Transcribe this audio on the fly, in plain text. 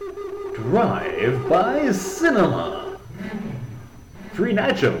Drive-by cinema. 3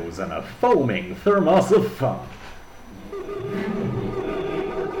 nachos and a foaming thermos of fun.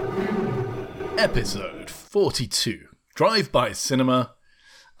 Episode 42, Drive-by Cinema.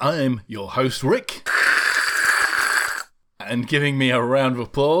 I'm your host, Rick. And giving me a round of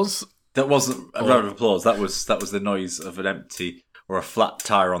applause. That wasn't a round of applause. That was the noise of an empty or a flat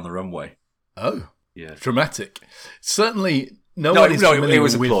tire on the runway. Oh, yeah, dramatic. Certainly, no one is familiar with... it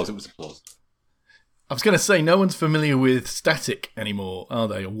was applause. It was applause. I was going to say, no one's familiar with static anymore, are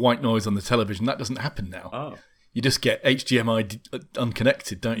they? Or white noise on the television. That doesn't happen now. Oh, you just get HDMI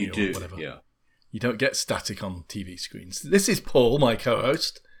unconnected, don't you? You do, or whatever. yeah. You don't get static on TV screens. This is Paul, my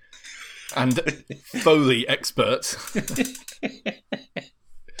co-host, and Foley expert.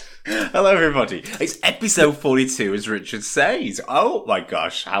 Hello, everybody. It's episode 42, as Richard says. Oh, my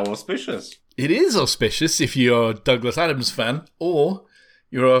gosh, how auspicious. It is auspicious if you're a Douglas Adams fan, or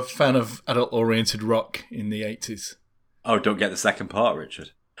you're a fan of adult-oriented rock in the 80s. Oh, don't get the second part,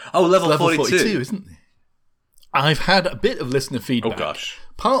 Richard. Oh, level 42, isn't it? I've had a bit of listener feedback. Oh, gosh.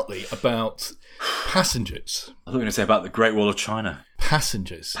 Partly about passengers. I was going to say about the Great Wall of China.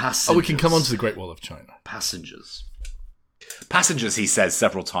 Passengers. Oh, we can come on to the Great Wall of China. Passengers, he says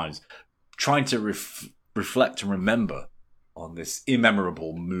several times, trying to reflect and remember on this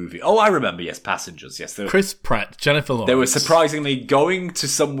immemorable movie. Oh, I remember, yes, Passengers, yes. Chris Pratt, Jennifer Lawrence. They were surprisingly going to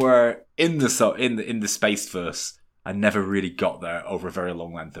somewhere in the Spaceverse and never really got there over a very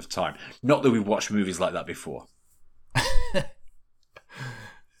long length of time. Not that we've watched movies like that before.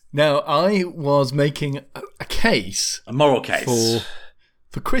 Now, I was making a case. A moral case.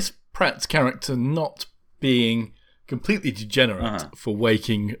 For Chris Pratt's character not being completely degenerate for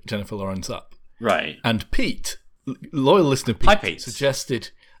waking Jennifer Lawrence up. Right. And Pete, loyal listener Pete, Hi, Pete,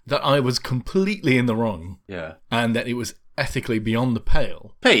 suggested that I was completely in the wrong. Yeah. And that it was ethically beyond the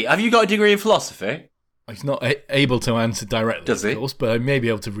pale. Pete, have you got a degree in philosophy? He's not able to answer directly, Does he? Of course, but I may be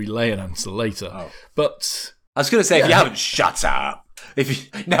able to relay an answer later. Oh. But I was going to say, if you haven't, shut up.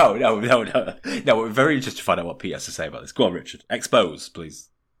 No, we're very interested to find out what Pete has to say about this. Go on, Richard. Expose, please.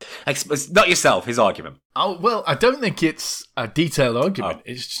 Not yourself, his argument. Oh, well, I don't think it's a detailed argument. Oh.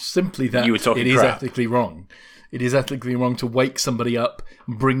 It's simply that it is ethically wrong. It is ethically wrong to wake somebody up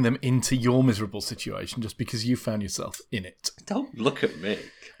and bring them into your miserable situation just because you found yourself in it. Don't look at me.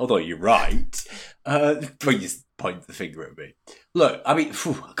 Although you're right. Please point the finger at me. Look, I mean,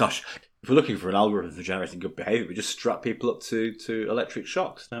 gosh, if we're looking for an algorithm for generating good behaviour, we just strap people up to electric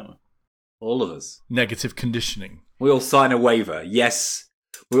shocks, don't we? All of us. Negative conditioning. We all sign a waiver. Yes,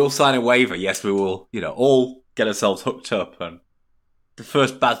 we all sign a waiver. Yes, we will, all get ourselves hooked up. And the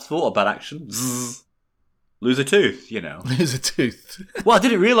first bad thought or bad action, lose a tooth, Lose a tooth. Well, I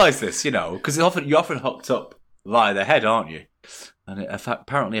didn't realise this, because you're often hooked up via the head, aren't you? And it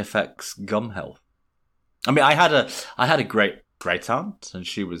apparently affects gum health. I mean, I had a great aunt, and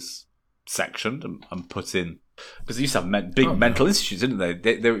she was sectioned and put in because they used to have big mental institutes, didn't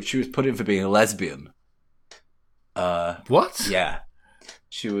they? She was put in for being a lesbian. What? Yeah,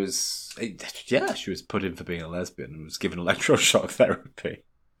 she was. Yeah, she was put in for being a lesbian and was given electroshock therapy.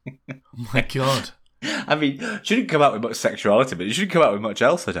 Oh my God! I mean, she didn't come out with much sexuality, but she didn't come out with much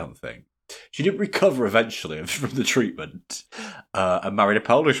else, I don't think. She did recover eventually from the treatment and married a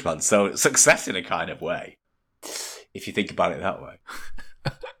Polish man, so success in a kind of way, if you think about it that way.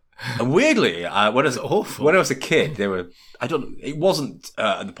 And weirdly, when I was a kid, it wasn't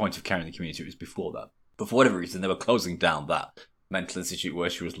at the point of carrying the community, it was before that. But for whatever reason, they were closing down that mental institute where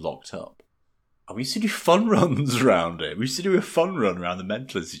she was locked up. And we used to do fun runs around it. We used to do a fun run around the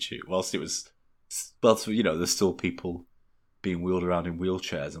mental institute whilst it was, there's still people being wheeled around in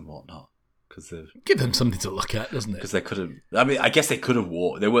wheelchairs and whatnot. Give them something to look at, doesn't it? Because they couldn't. I mean, I guess they could have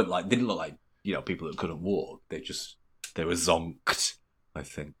walked. They didn't look like people that couldn't walk. They were zonked, I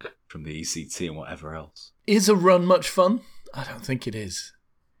think, from the ECT and whatever else. Is a run much fun? I don't think it is.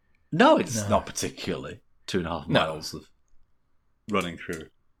 No, it's not particularly. 2.5 miles of running through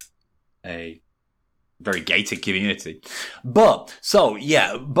a very gated community. But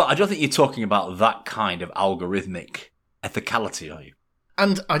I don't think you're talking about that kind of algorithmic ethicality, are you?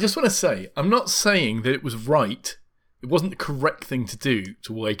 And I just want to say, I'm not saying that it was right. It wasn't the correct thing to do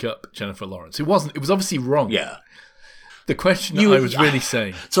to wake up Jennifer Lawrence. It wasn't. It was obviously wrong. Yeah. The question I was really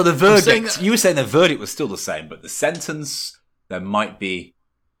saying... So the verdict... You were saying the verdict was still the same, but the sentence, there might be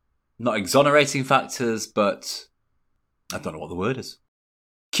not exonerating factors, but... I don't know what the word is.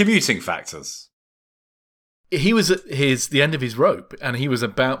 Commuting factors. He was at the end of his rope, and he was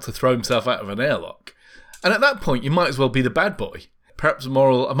about to throw himself out of an airlock. And at that point, you might as well be the bad boy. Perhaps a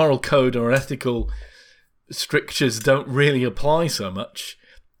moral code or ethical strictures don't really apply so much.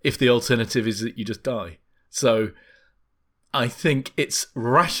 if the alternative is that you just die. So I think it's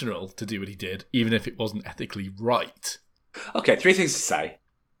rational to do what he did, even if it wasn't ethically right. Okay, 3 things to say.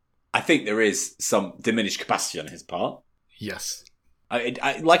 I think there is some diminished capacity on his part. Yes.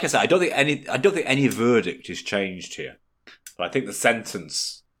 Like I said, I don't think any verdict is changed here. But I think the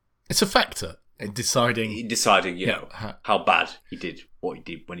sentence... It's a factor in deciding... you know, how bad he did what he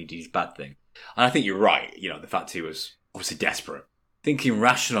did when he did his bad thing. And I think you're right, you know, the fact he was obviously desperate. Thinking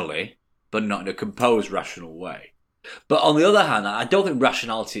rationally, but not in a composed, rational way. But on the other hand, I don't think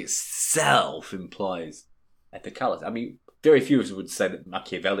rationality itself implies ethicality. I mean, very few of us would say that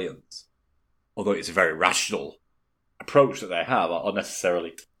Machiavellians, although it's a very rational approach that they have, are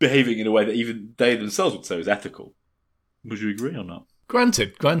necessarily behaving in a way that even they themselves would say is ethical. Would you agree on that?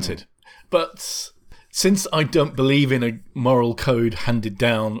 Granted. But since I don't believe in a moral code handed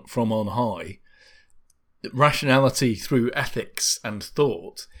down from on high, rationality through ethics and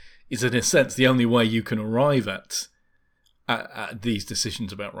thought is, in a sense, the only way you can arrive at these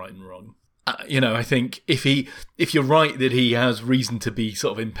decisions about right and wrong. I think if you're right that he has reason to be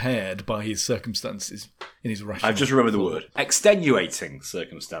sort of impaired by his circumstances in his rational... I've just remembered the word. Extenuating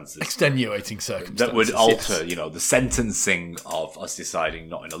circumstances. That would alter, the sentencing of us deciding,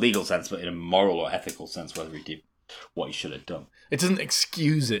 not in a legal sense, but in a moral or ethical sense, whether he did what he should have done. It doesn't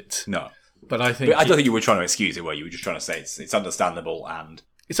excuse it. No. But I don't think you were trying to excuse it, were you? You were just trying to say it's understandable and...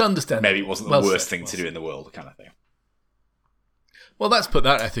 It's understandable. Maybe it wasn't the worst thing to do in the world, kind of thing. Well, let's put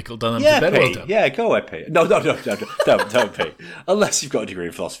that ethical done to bed. Well done. Yeah, go ahead, Pete. No, don't, Pete. Unless you've got a degree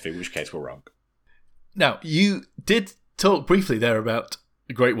in philosophy, in which case we're wrong. Now, you did talk briefly there about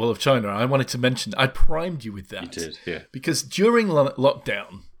the Great Wall of China. I wanted to mention, I primed you with that. You did, yeah. Because during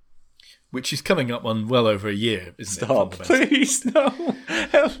lockdown, which is coming up on well over a year, isn't it? Stop, please, no.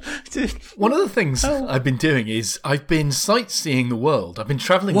 One of the things I've been doing is I've been sightseeing the world. I've been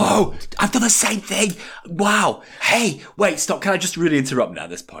travelling. Whoa, I've done the same thing. Wow. Hey, wait, stop. Can I just really interrupt now at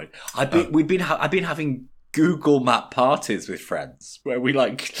this point? I've been having Google Map parties with friends where we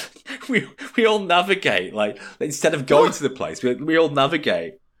we all navigate. Like, instead of going to the place, we all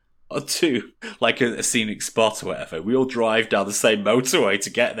navigate to like a scenic spot or whatever. We all drive down the same motorway to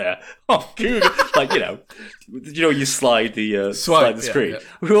get there. Oh, Google, you slide the screen. Yeah.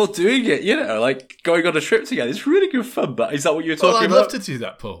 We're all doing it, like going on a trip together. It's really good fun. But is that what you're talking about? I'd love to do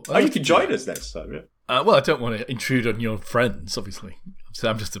that, Paul. You can join us next time. Yeah. Well, I don't want to intrude on your friends. Obviously, so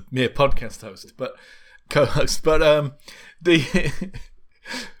I'm just a mere podcast host, but co-host. But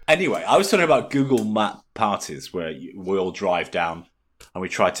anyway, I was talking about Google Map parties where we all drive down. And we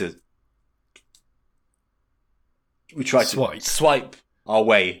try to swipe our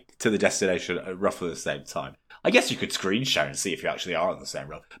way to the destination at roughly the same time. I guess you could screen share and see if you actually are on the same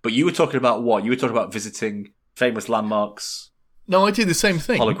road. But you were talking about what? You were talking about visiting famous landmarks. No, I do the same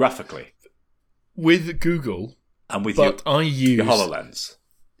thing holographically with Google, and with I use your HoloLens,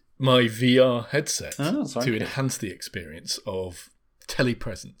 my VR headset to enhance the experience of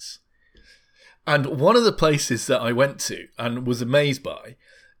telepresence. And one of the places that I went to and was amazed by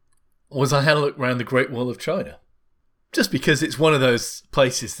was I had a look around the Great Wall of China. Just because it's one of those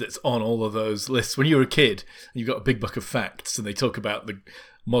places that's on all of those lists. When you're a kid and you've got a big book of facts and they talk about the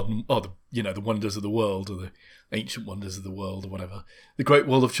modern, the wonders of the world or the ancient wonders of the world or whatever, the Great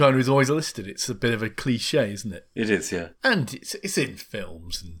Wall of China is always listed. It's a bit of a cliche, isn't it? It is, yeah. And it's in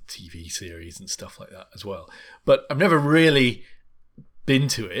films and TV series and stuff like that as well. But I've never really been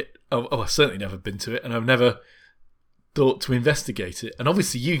to it. I've certainly never been to it, and I've never thought to investigate it. And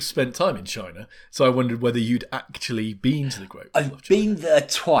obviously you spent time in China, so I wondered whether you'd actually been to the Great Wall of China. I've been there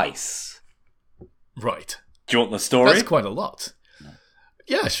twice. Right. Do you want the story? That's quite a lot. No.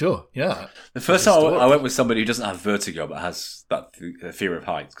 Yeah, sure. Yeah. The first time I went with somebody who doesn't have vertigo but has that fear of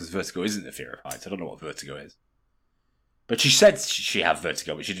heights, because vertigo isn't a fear of heights. I don't know what vertigo is. But she said she had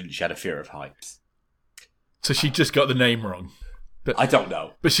vertigo, but she didn't. She had a fear of heights. So she just got the name wrong. But I don't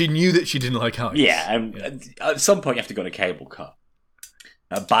know. But she knew that she didn't like heights. Yeah, and at some point you have to go on a cable car.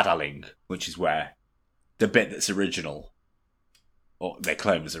 Badaling, which is where the bit that's original, or they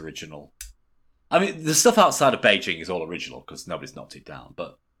claim is original. I mean, the stuff outside of Beijing is all original because nobody's knocked it down.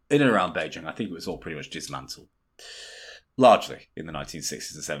 But in and around Beijing, I think it was all pretty much dismantled. Largely in the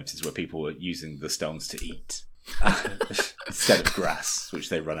 1960s and 70s, where people were using the stones to eat instead of grass, which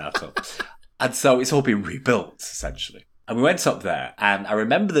they run out of. And so it's all been rebuilt, essentially. And we went up there, and I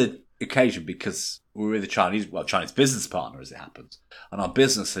remember the occasion because we were with a Chinese business partner, as it happens, and our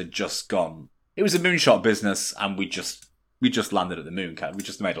business had just gone. It was a moonshot business, and we just landed at the moon. We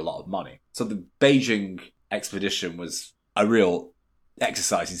just made a lot of money. So the Beijing expedition was a real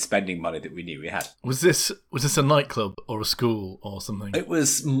exercising spending money that we knew we had. Was this a nightclub or a school or something? It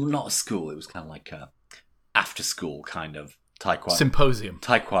was not a school. It was kind of like a after school kind of symposium,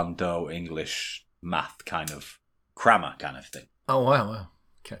 taekwondo, English, math kind of crammer kind of thing. Oh wow.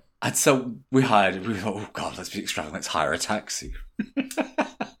 Okay. And so we thought, oh God, let's be extravagant. Let's hire a taxi.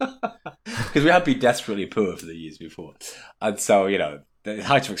 Because we had been desperately poor for the years before. And so, the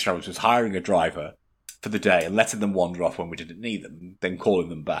height of extravagance was hiring a driver for the day and letting them wander off when we didn't need them, then calling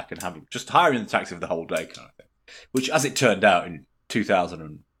them back and just hiring the taxi for the whole day kind of thing. Which, as it turned out in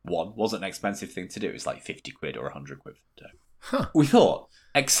 2001, wasn't an expensive thing to do. It was like 50 quid or 100 quid for the day. Huh. We thought,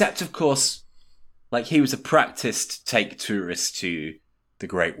 except, of course, like he was a practiced take tourists to the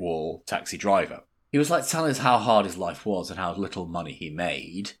Great Wall taxi driver. He was like telling us how hard his life was and how little money he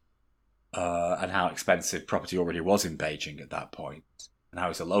made. And how expensive property already was in Beijing at that point, and how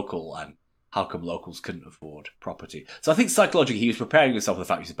he's a local, and how come locals couldn't afford property. So I think psychologically he was preparing himself for the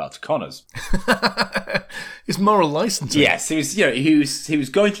fact he was about to con us. His moral licensing. Yes, he was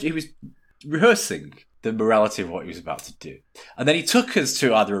rehearsing the morality of what he was about to do, and then he took us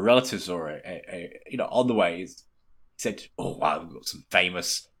to either a relative's or on the way. He said, "Oh wow, we've got some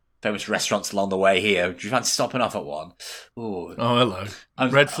famous restaurants along the way here. Do you fancy stopping off at one?" Ooh. Oh, hello.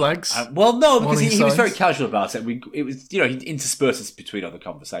 Red flags? Well, no, because he was very casual about it. It was, he interspersed us between other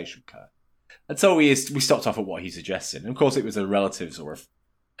conversation. And so we stopped off at what he suggested. And of course, it was a relative's or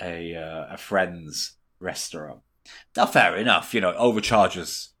a friend's restaurant. Now, fair enough, overcharge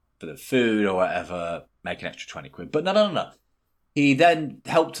us for the food or whatever, make an extra 20 quid. But no. He then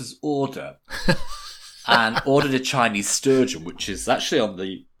helped us order and ordered a Chinese sturgeon, which is actually on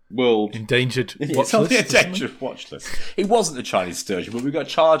the world endangered watch list. It's endangered watch list. It wasn't a Chinese sturgeon, but we got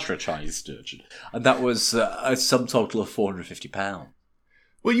charged for a Chinese sturgeon, and that was a sum total of £450.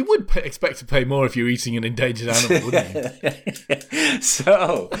 Well, you would expect to pay more if you're eating an endangered animal, wouldn't you?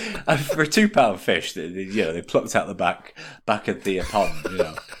 So, for a £2 fish, they plucked out the back of the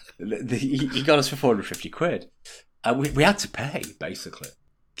pond. He got us for 450 quid. We had to pay, basically.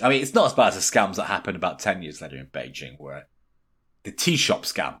 I mean, it's not as bad as the scams that happened about 10 years later in Beijing, where the tea shop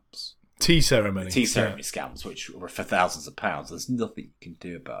scams. Tea ceremony scams, which were for thousands of pounds. There's nothing you can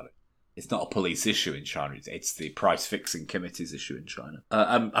do about it. It's not a police issue in China. It's the price-fixing committee's issue in China.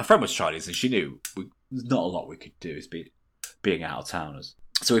 Our friend was Chinese, and she knew there's not a lot we could do as being out-of-towners.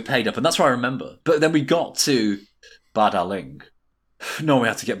 So we paid up, and that's what I remember. But then we got to Badaling. No, we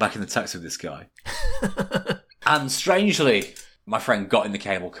had to get back in the taxi with this guy. And strangely, my friend got in the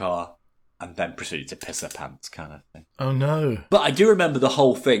cable car and then proceeded to piss her pants kind of thing. Oh, no. But I do remember the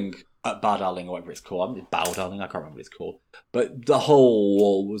whole thing at Badaling, or whatever it's called. Baodaling, I can't remember what it's called. But the whole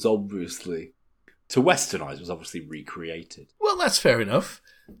wall was obviously, to westernise, was obviously recreated. Well, that's fair enough.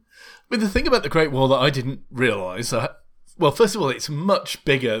 But the thing about the Great Wall that I didn't realise, well, first of all, it's much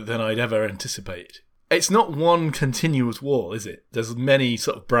bigger than I'd ever anticipated. It's not one continuous wall, is it? There's many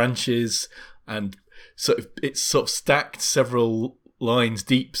sort of branches, and it's sort of stacked several lines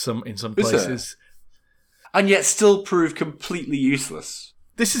deep in some places. And yet still prove completely useless.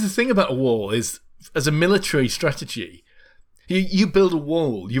 This is the thing about a wall, is as a military strategy, you build a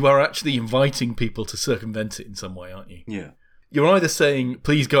wall, you are actually inviting people to circumvent it in some way, aren't you? Yeah. You're either saying,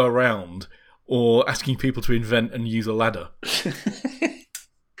 please go around, or asking people to invent and use a ladder.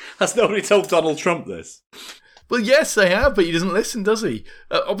 Has nobody told Donald Trump this? Well, yes, they have, but he doesn't listen, does he?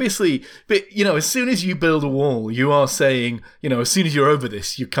 Obviously, but, as soon as you build a wall, you are saying, as soon as you're over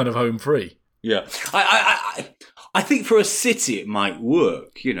this, you're kind of home free. Yeah. I think for a city it might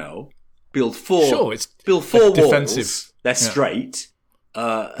work, Build four defensive walls, they're straight.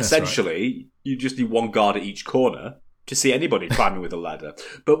 Essentially, right. You just need one guard at each corner to see anybody climbing with a ladder.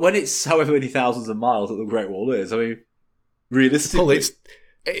 But when it's however many thousands of miles that the Great Wall is, I mean, realistically...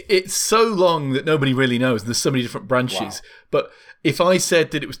 It's so long that nobody really knows. There's so many different branches. Wow. But if I said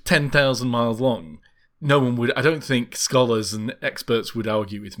that it was 10,000 miles long, no one would. I don't think scholars and experts would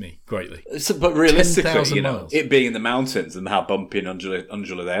argue with me greatly. But realistically, it being in the mountains and how bumpy and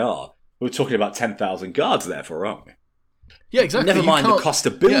undulate they are, we're talking about 10,000 guards therefore, aren't we? Yeah, exactly. Never mind the cost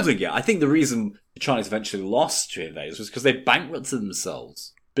of building it. I think the reason the Chinese eventually lost to invaders was because they bankrupted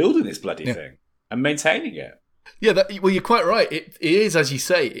themselves building this bloody thing and maintaining it. Yeah, well, you're quite right. It is, as you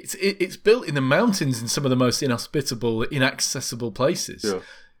say, it's built in the mountains in some of the most inhospitable, inaccessible places. Yeah.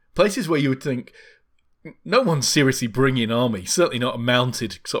 Places where you would think, no one's seriously bringing army, certainly not a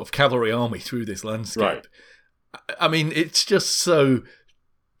mounted sort of cavalry army through this landscape. Right. I mean, it's just so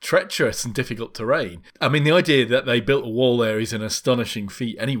treacherous and difficult terrain. I mean, the idea that they built a wall there is an astonishing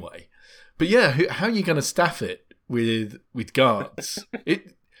feat anyway. But yeah, how are you going to staff it with guards?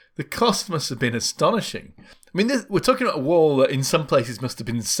 The cost must have been astonishing. I mean, we're talking about a wall that in some places must have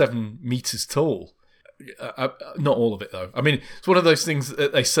been 7 meters tall. Not all of it, though. I mean, it's one of those things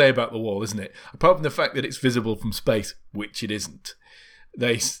that they say about the wall, isn't it? Apart from the fact that it's visible from space, which it isn't.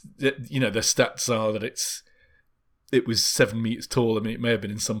 Their stats are that it was 7 meters tall. I mean, it may have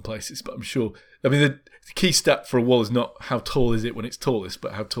been in some places, but I'm sure. I mean, the key stat for a wall is not how tall is it when it's tallest,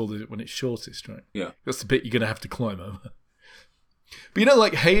 but how tall is it when it's shortest, right? Yeah. That's the bit you're going to have to climb over. But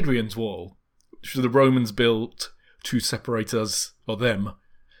like Hadrian's Wall, which the Romans built to separate us, or them,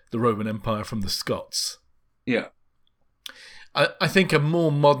 the Roman Empire, from the Scots. Yeah. I think a more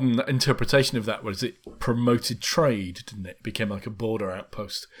modern interpretation of that was it promoted trade, didn't it? It became like a border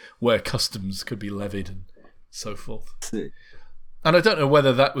outpost where customs could be levied and so forth. And I don't know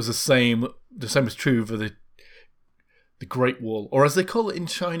whether that was the same was true for the Great Wall, or as they call it in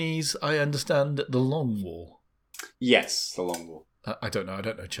Chinese, I understand, the Long Wall. Yes, the Long Wall. I don't know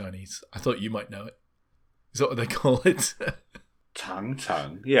Chinese. I thought you might know it. Is that what they call it? Tang.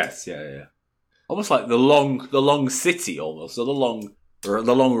 Yes, yeah. Almost like the long city, almost, or the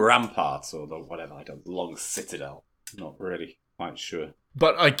long ramparts, or the whatever. The long citadel. Not really quite sure.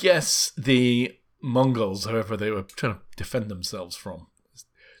 But I guess the Mongols, however they were trying to defend themselves from,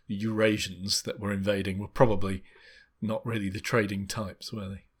 the Eurasians that were invading, were probably not really the trading types, were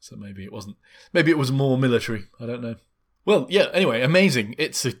they? So maybe it wasn't. Maybe it was more military. I don't know. Well, yeah, anyway, amazing.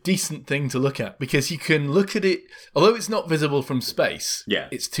 It's a decent thing to look at because you can look at it, although it's not visible from space,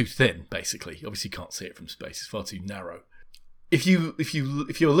 it's too thin, basically. Obviously you can't see it from space, it's far too narrow. If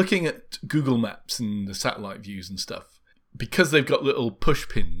you're looking at Google Maps and the satellite views and stuff, because they've got little push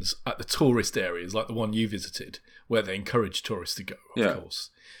pins at the tourist areas, like the one you visited, where they encourage tourists to go, of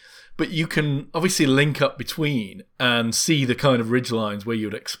course. But you can obviously link up between and see the kind of ridge lines where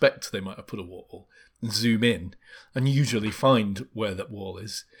you'd expect they might have put a wall, and zoom in, and usually find where that wall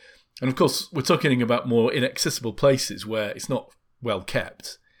is. And of course, we're talking about more inaccessible places where it's not well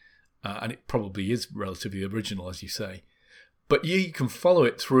kept, and it probably is relatively original, as you say. But you can follow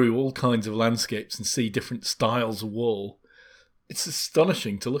it through all kinds of landscapes and see different styles of wall. It's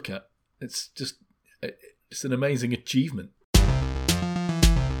astonishing to look at. It's an amazing achievement.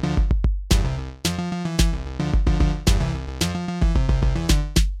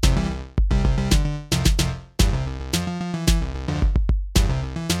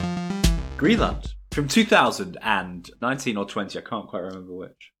 Greenland from 2019 or 20, I can't quite remember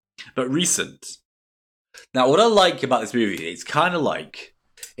which, but recent. Now, what I like about this movie, it's kind of like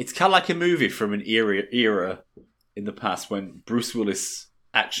a movie from an era in the past when Bruce Willis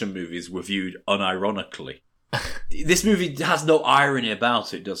action movies were viewed unironically. This movie has no irony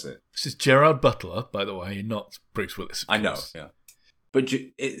about it, does it? This is Gerard Butler, by the way, not Bruce Willis. I know, yeah. But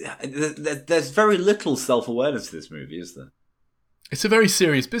there's very little self-awareness to this movie, is there? It's a very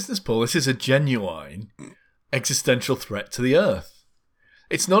serious business, Paul. This is a genuine existential threat to the Earth.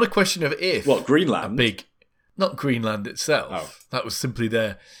 It's not a question of if. What, Greenland? Not Greenland itself. Oh. That was simply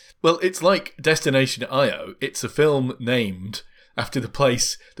there. Well, it's like Destination Io. It's a film named after the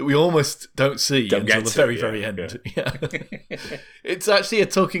place that we almost don't see until the very end. Yeah. It's actually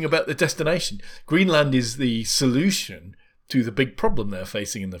talking about the destination. Greenland is the solution to the big problem they're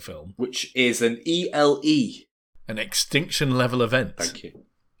facing in the film. Which is an ELE. An extinction level event. Thank you.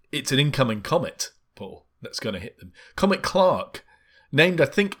 It's an incoming comet, Paul, that's going to hit them. Comet Clark, named, I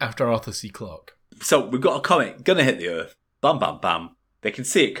think, after Arthur C. Clarke. So we've got a comet going to hit the Earth. Bam, bam, bam. They can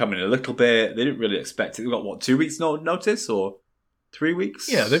see it coming a little bit. They didn't really expect it. They've got, 2 weeks notice or 3 weeks?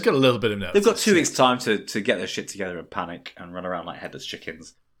 Yeah, they've got a little bit of notice. They've got 2 weeks' time to get their shit together and panic and run around like headless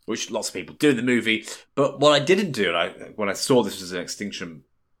chickens, which lots of people do in the movie. But what I didn't do, when I saw this as an extinction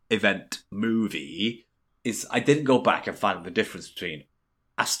event movie, is I didn't go back and find the difference between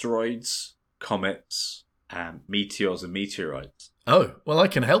asteroids, comets, meteors and meteoroids. Oh, well, I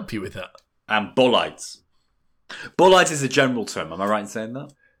can help you with that. And bolides. Bolides is a general term, am I right in saying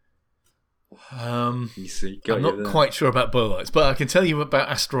that? You see, I'm not quite sure about bolides, but I can tell you about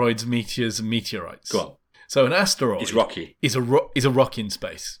asteroids, meteors and meteorites. Go on. So an asteroid is rocky. Is a rock in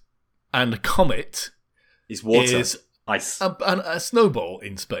space. And a comet is water, is ice. A snowball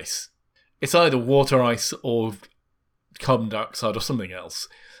in space. It's either water ice or carbon dioxide or something else.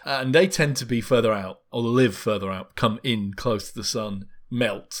 And they tend to be further out, or live further out, come in close to the sun,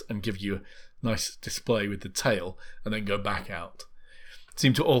 melt, and give you a nice display with the tail, and then go back out.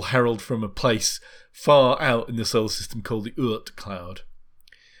 Seem to all herald from a place far out in the solar system called the Oort cloud.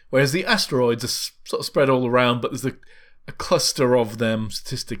 Whereas the asteroids are sort of spread all around, but there's a cluster of them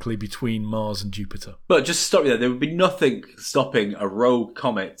statistically between Mars and Jupiter. But just to stop you there would be nothing stopping a rogue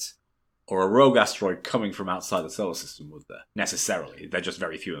comet or a rogue asteroid coming from outside the solar system, would there? Necessarily. They're just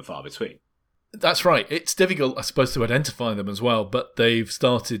very few and far between. That's right. It's difficult, I suppose, to identify them as well, but they've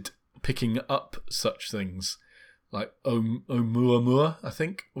started picking up such things. Like Oumuamua, I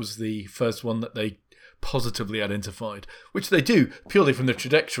think, was the first one that they positively identified, which they do purely from the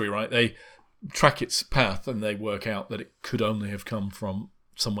trajectory, right? They track its path and they work out that it could only have come from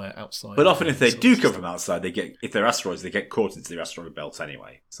somewhere outside. But often if they do come from outside, if they're asteroids, they get caught into the asteroid belt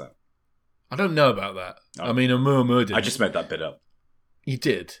anyway. So I don't know about that. Oh. I mean, Oumuamua did. I just made that bit up. You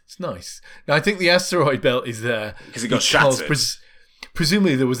did. It's nice. Now, I think the asteroid belt is there because it got shattered.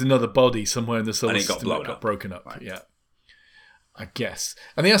 Presumably there was another body somewhere in the solar system that got broken up. Right. Yeah, I guess.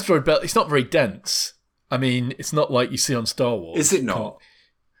 And the asteroid belt, it's not very dense. I mean, it's not like you see on Star Wars. Is it not?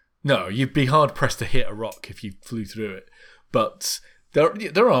 No, you'd be hard-pressed to hit a rock if you flew through it. But there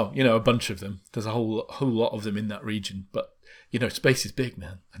are, a bunch of them. There's a whole lot of them in that region. But, space is big,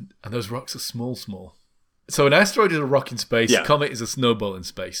 man. And those rocks are small. So an asteroid is a rock in space. Yeah. A comet is a snowball in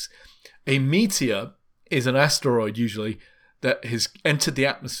space. A meteor is an asteroid, usually, that has entered the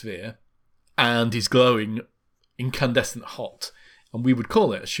atmosphere and is glowing incandescent hot. And we would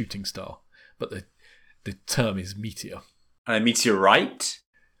call it a shooting star. But the term is meteor. And a meteorite?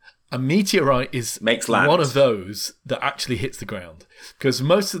 A meteorite is one of those that actually hits the ground. Because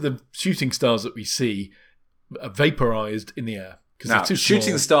most of the shooting stars that we see are vaporized in the air. Now,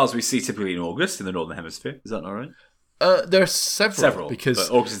 shooting stars we see typically in August in the Northern Hemisphere. Is that not right? There are several because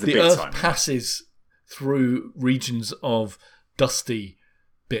August is the big Earth time, passes through regions of dusty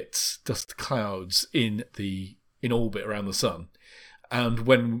bits, dust clouds in orbit around the sun. And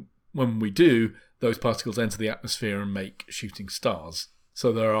when we do, those particles enter the atmosphere and make shooting stars.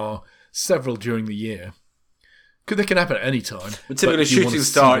 So there are several during the year. They can happen at any time. But typically, a shooting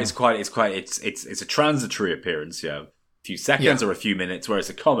star is it's a transitory appearance. A few seconds or a few minutes, whereas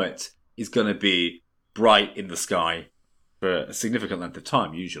a comet is going to be bright in the sky for a significant length of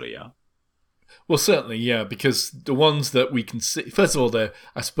time. Usually, yeah. Well, certainly, yeah, because the ones that we can see. First of all, the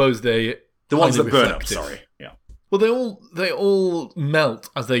ones that burn up. Sorry, yeah. Well, they all melt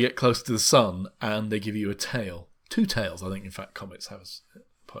as they get close to the sun, and they give you a tail. 2 tails, I think, in fact, comets have a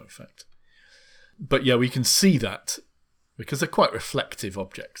point effect. But yeah, we can see that because they're quite reflective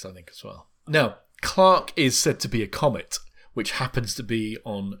objects, I think, as well. Now, Clark is said to be a comet, which happens to be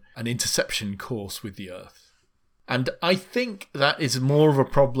on an interception course with the Earth. And I think that is more of a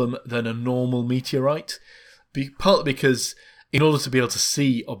problem than a normal meteorite, partly because in order to be able to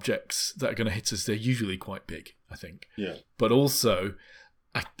see objects that are going to hit us, they're usually quite big, I think. Yeah. But also,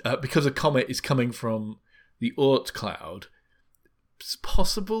 because a comet is coming from the Oort cloud, it's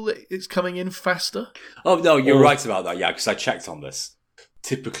possible that it's coming in faster. Oh, no, you're right about that, yeah, because I checked on this.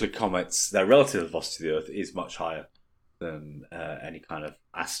 Typically, comets, their relative velocity to the Earth is much higher than any kind of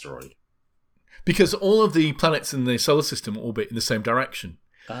asteroid. Because all of the planets in the solar system orbit in the same direction.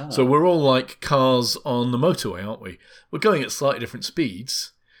 So we're all like cars on the motorway, aren't we? We're going at slightly different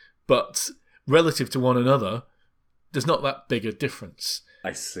speeds, but relative to one another, there's not that big a difference.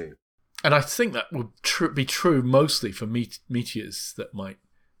 I see. And I think that would be true mostly for meteors that might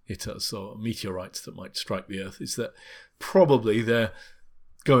hit us, or meteorites that might strike the Earth, is that probably they're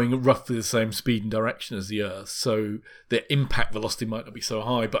going roughly the same speed and direction as the Earth, so their impact velocity might not be so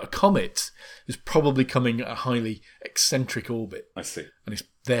high. But a comet is probably coming at a highly eccentric orbit. I see. And it's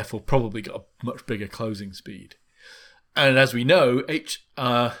therefore probably got a much bigger closing speed. And as we know, it's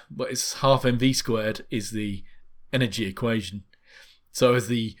half mv squared is the energy equation. So as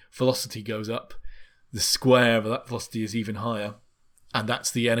the velocity goes up, the square of that velocity is even higher, and that's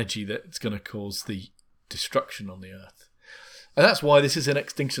the energy that's going to cause the destruction on the Earth. And that's why this is an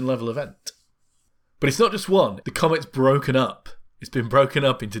extinction level event. But it's not just one. The comet's broken up. It's been broken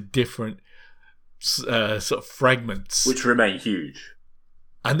up into different sort of fragments. Which remain huge.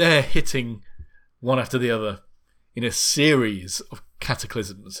 And they're hitting one after the other in a series of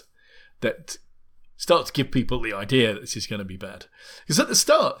cataclysms that start to give people the idea that this is going to be bad. Because at the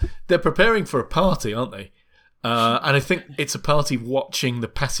start, they're preparing for a party, aren't they? And I think it's a party watching the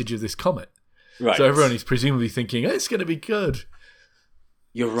passage of this comet. Right. So everyone is presumably thinking, it's going to be good.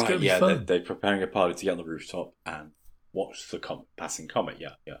 You're right, yeah. They're preparing a party to get on the rooftop and watch the passing comet,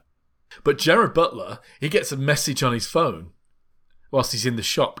 yeah. But Jared Butler, he gets a message on his phone whilst he's in the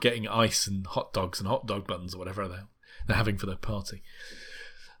shop getting ice and hot dogs and hot dog buns or whatever they're having for their party.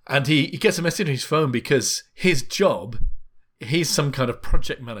 And he gets a message on his phone because his job, he's some kind of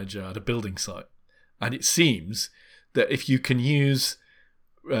project manager at a building site. And it seems that if you can use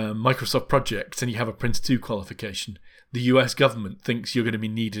Microsoft projects and you have a Prince 2 qualification, the US government thinks you're going to be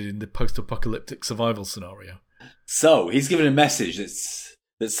needed in the post-apocalyptic survival scenario. So he's given a message that's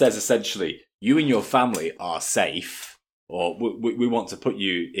that says essentially, you and your family are safe, or we want to put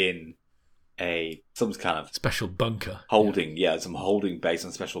you in some kind of special bunker. Some holding base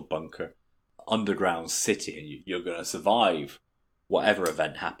and special bunker, underground city, and you're going to survive whatever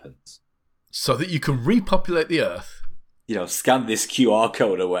event happens. So that you can repopulate the Earth. Scan this QR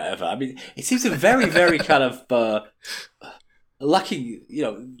code or whatever. I mean, it seems a very, very kind of lacking,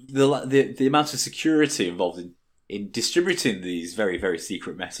 the amount of security involved in distributing these very, very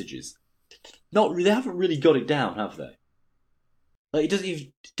secret messages. They haven't really got it down, have they? Like,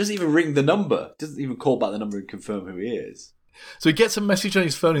 it doesn't even ring the number. Doesn't even call back the number and confirm who he is. So he gets a message on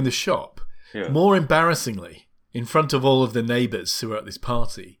his phone in the shop. Yeah. More embarrassingly, in front of all of the neighbours who are at this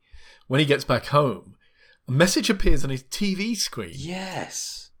party, when he gets back home, a message appears on his TV screen.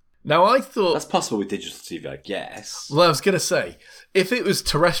 Yes. Now, I thought... That's possible with digital TV, I guess. Well, I was going to say, if it was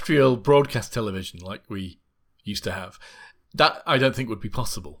terrestrial broadcast television like we used to have, that I don't think would be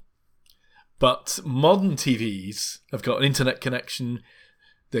possible. But modern TVs have got an internet connection.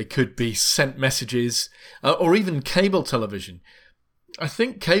 They could be sent messages, or even cable television. I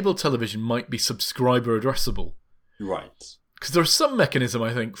think cable television might be subscriber addressable. Right. Because there's some mechanism,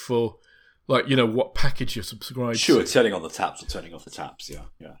 I think, for, like, what package you're subscribed to. Sure, turning on the taps or turning off the taps,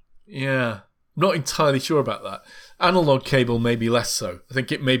 yeah. Yeah. I'm not entirely sure about that. Analog cable may be less so. I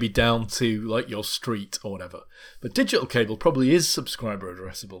think it may be down to, like, your street or whatever. But digital cable probably is subscriber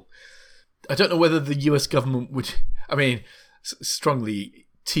addressable. I don't know whether the US government would... I mean, strongly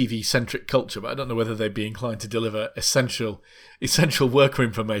TV-centric culture, but I don't know whether they'd be inclined to deliver essential worker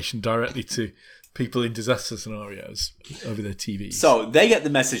information directly to people in disaster scenarios over their TVs. So they get the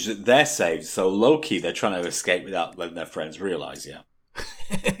message that they're saved, so low-key they're trying to escape without letting their friends realise, yeah.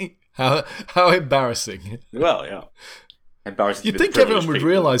 How embarrassing. Well, yeah. Embarrassing. You'd think everyone would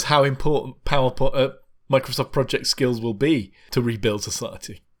realise how important Microsoft Project skills will be to rebuild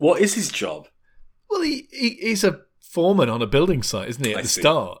society. What is his job? Well, he's a foreman on a building site, isn't he, at the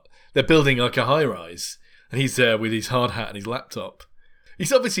start? They're building like a high-rise, and he's there with his hard hat and his laptop.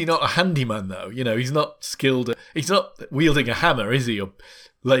 He's obviously not a handyman, though. He's not skilled. He's not wielding a hammer, is he, or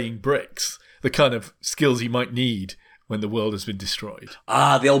laying bricks? The kind of skills you might need when the world has been destroyed.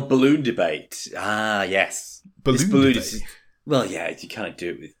 The old balloon debate. Yes. Balloon debate? Well, yeah, you kind of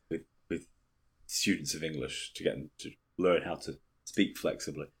do it with students of English to get them to learn how to speak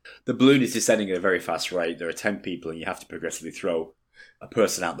flexibly. The balloon is descending at a very fast rate. There are 10 people, and you have to progressively throw a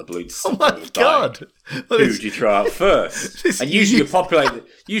person out the balloon to stop them God! Well, who do you throw out first? And usually you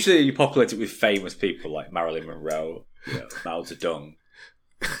populate it with famous people like Marilyn Monroe, Mao Zedong,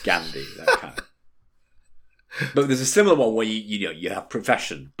 Gandhi, that kind of. But there's a similar one where you have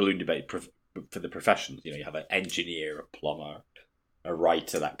balloon debate for the professions. You have an engineer, a plumber, a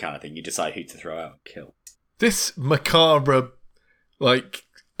writer, that kind of thing. You decide who to throw out and kill. This macabre,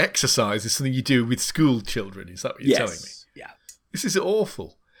 exercise is something you do with school children. Is that what you're telling me? Yeah. This is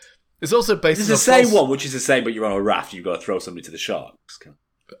awful. It's also based on the same one, which is the same, but you're on a raft. You've got to throw somebody to the sharks.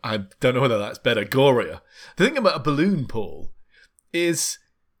 I don't know whether that's better. Gorier. The thing about a balloon, Paul, is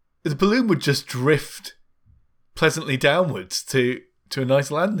the balloon would just drift pleasantly downwards to a nice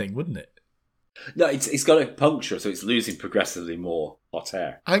landing, wouldn't it? No, it's got a puncture, so it's losing progressively more hot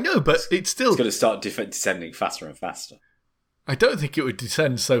air. I know, but it's going to start descending faster and faster. I don't think it would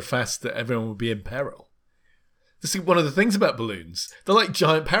descend so fast that everyone would be in peril. This is one of the things about balloons. They're like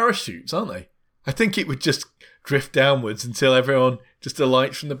giant parachutes, aren't they? I think it would just drift downwards until everyone just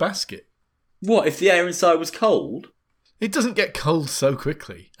alights from the basket. What, if the air inside was cold? It doesn't get cold so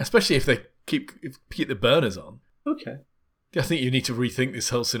quickly, especially if they keep the burners on. Okay. I think you need to rethink this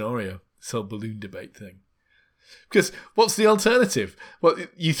whole scenario, this whole balloon debate thing. Because what's the alternative? Well,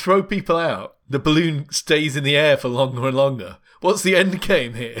 you throw people out, the balloon stays in the air for longer and longer. What's the end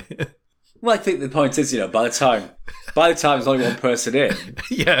game here? Well, I think the point is, by the time there's only one person in,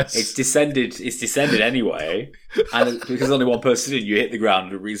 yes, it's descended anyway, and because there's only one person in, you hit the ground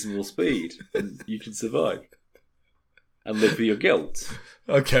at a reasonable speed, and you can survive and live with your guilt.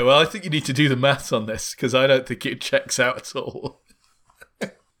 Okay, well, I think you need to do the maths on this, because I don't think it checks out at all.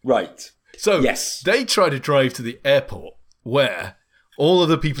 Right. So, yes, they try to drive to the airport, where all of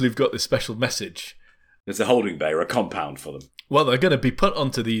the people who've got this special message... There's a holding bay or a compound for them. Well, they're going to be put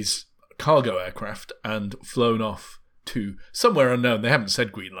onto these cargo aircraft and flown off to somewhere unknown. They haven't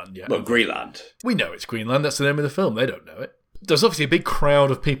said Greenland yet. Well, Greenland. We know it's Greenland. That's the name of the film. They don't know it. There's obviously a big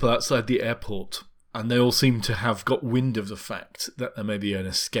crowd of people outside the airport, and they all seem to have got wind of the fact that there may be an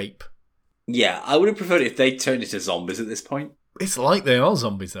escape. Yeah, I would have preferred it if they turned into zombies at this point. It's like they are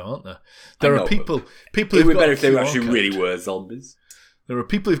zombies, though, aren't there? There are people who've got it would be better if they actually really were zombies. There are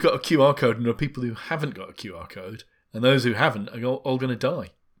people who've got a QR code, and there are people who haven't got a QR code, and those who haven't are all going to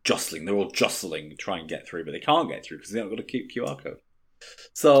die. They're all jostling to try and get through, but they can't get through because they haven't got a QR code.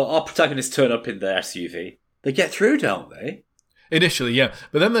 So our protagonists turn up in their SUV. They get through, don't they? Initially, yeah.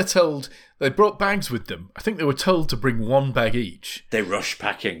 But then they're told they brought bags with them. I think they were told to bring one bag each. They rush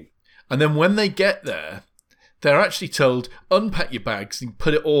packing. And then when they get there, they're actually told, unpack your bags and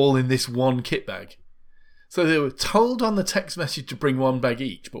put it all in this one kit bag. So they were told on the text message to bring one bag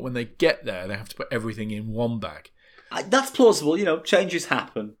each, but when they get there, they have to put everything in one bag. That's plausible. Changes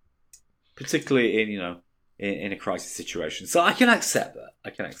happen, particularly in a crisis situation. So I can accept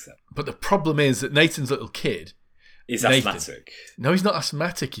that. But the problem is that Nathan's little kid is asthmatic. No, he's not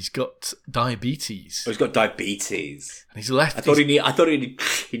asthmatic. He's got diabetes. Oh, he's got diabetes. And he's left. I thought he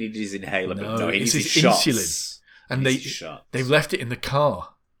needed his inhaler, but no, he needs his shots. Insulin. And they've left it in the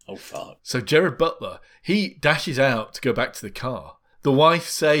car. Oh, fuck. So Gerard Butler, he dashes out to go back to the car. The wife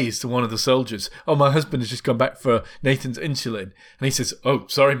says to one of the soldiers, "Oh, my husband has just gone back for Nathan's insulin." And he says, "Oh,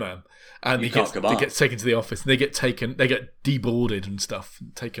 sorry, ma'am." And they get taken to the office and they get deboarded and stuff,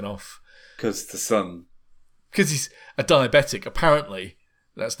 and taken off. Because he's a diabetic. Apparently,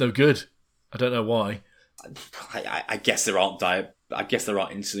 that's no good. I don't know why. I guess there aren't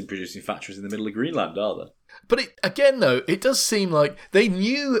insulin producing factories in the middle of Greenland, are there? But it does seem like they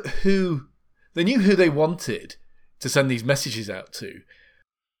knew who they wanted to send these messages out to,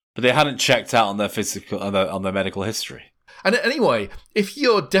 but they hadn't checked out on their on their medical history. And anyway, if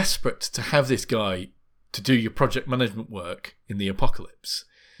you're desperate to have this guy to do your project management work in the apocalypse,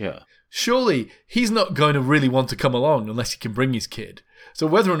 surely he's not going to really want to come along unless he can bring his kid. So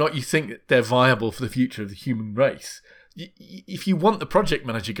whether or not you think that they're viable for the future of the human race, if you want the project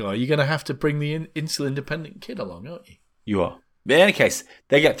manager guy, you're going to have to bring the insulin-dependent kid along, aren't you? You are. But in any case,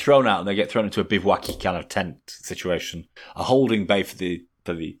 they get thrown out and they get thrown into a bivouacy kind of tent situation, a holding bay for the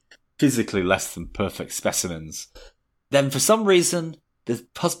physically less than perfect specimens. Then for some reason, the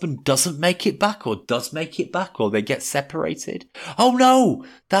husband doesn't make it back or does make it back or they get separated. Oh no,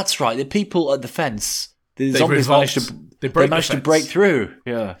 that's right. The people at the fence, the zombies managed to break through.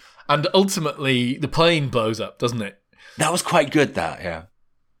 Yeah. And ultimately, the plane blows up, doesn't it? That was quite good, yeah.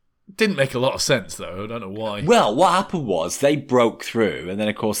 Didn't make a lot of sense, though. I don't know why. Well, what happened was they broke through, and then,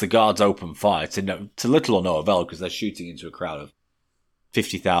 of course, the guards opened fire to little or no avail because they're shooting into a crowd of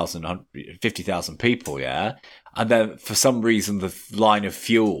 50,000 people, yeah? And then, for some reason, the line of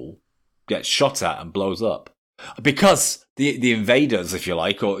fuel gets shot at and blows up. Because the invaders, if you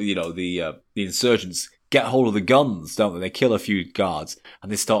like, or, the insurgents get hold of the guns, don't they? They kill a few guards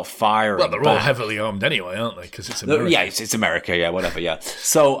and they start firing. Well, they're all heavily armed anyway, aren't they? Because it's America. Yeah, it's America, yeah, whatever, yeah.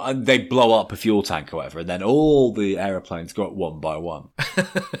 So they blow up a fuel tank or whatever, and then all the aeroplanes go up one by one.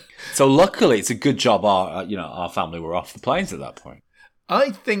 So luckily, it's a good job our family were off the planes at that point.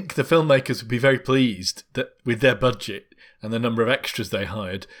 I think the filmmakers would be very pleased that with their budget and the number of extras they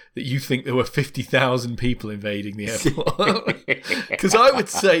hired, that you think there were 50,000 people invading the airport. Because I would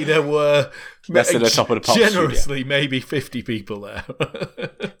say there were less than the top of the Pops generously studio. Maybe 50 people there.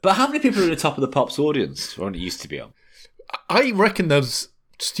 But how many people are in the top of the Pops audience? Or it used to be on? I reckon those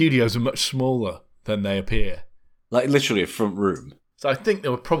studios are much smaller than they appear. Like literally a front room. So I think there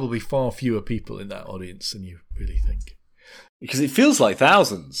were probably far fewer people in that audience than you really think. Because it feels like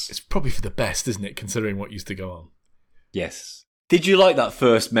thousands. It's probably for the best, isn't it, considering what used to go on? Yes. Did you like that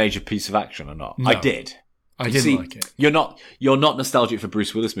first major piece of action or not? No, I did. I didn't like it. You're not nostalgic for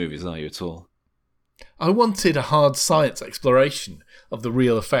Bruce Willis movies, are you, at all? I wanted a hard science exploration of the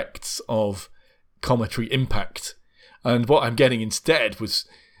real effects of cometary impact. And what I'm getting instead was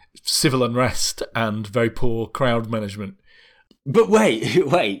civil unrest and very poor crowd management. But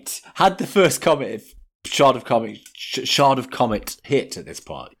wait. Had the first Shard of Comet hit at this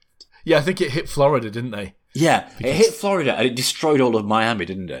point? Yeah, I think it hit Florida, didn't they? Yeah, it hit Florida and it destroyed all of Miami,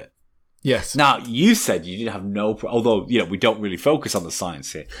 didn't it? Yes. Now, you said you didn't have although, we don't really focus on the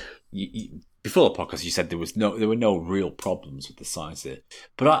science here. Before the podcast, you said there were no real problems with the science here.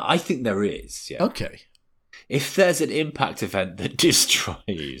 But I think there is, yeah. Okay. If there's an impact event that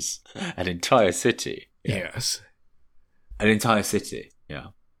destroys an entire city. Yes. An entire city, yeah.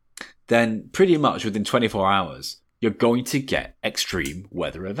 Then pretty much within 24 hours, you're going to get extreme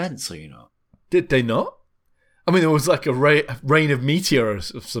weather events, so you know. Did they not? I mean, there was like a rain of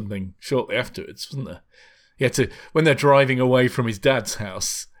meteors or something shortly afterwards, wasn't there? He had to, when they're driving away from his dad's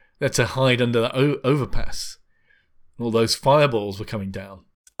house, they had to hide under that overpass. All those fireballs were coming down.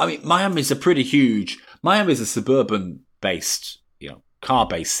 I mean, Miami's a suburban-based,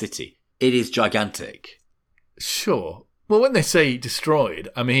 car-based city. It is gigantic. Sure. Well, when they say destroyed,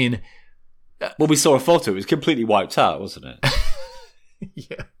 I mean... Well, we saw a photo. It was completely wiped out, wasn't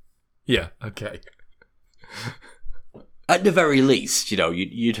it? Yeah, okay. At the very least,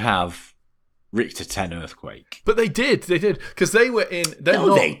 you'd have Richter 10 earthquake. But they did, because they were in.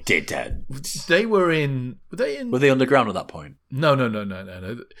 They did. They were in. Were they in? Were they underground at that point? No.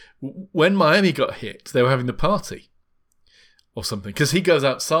 When Miami got hit, they were having the party, or something. Because he goes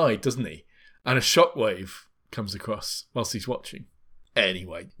outside, doesn't he? And a shockwave comes across whilst he's watching.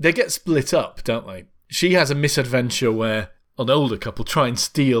 Anyway, they get split up, don't they? She has a misadventure where an older couple try and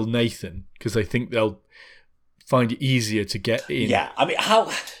steal Nathan because they think they'll find it easier to get in. Yeah, I mean,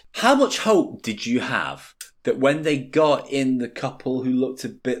 how much hope did you have that when they got in the couple who looked a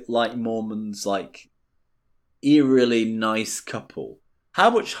bit like Mormon's, like, eerily nice couple, how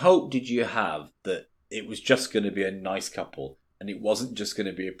much hope did you have that it was just going to be a nice couple and it wasn't just going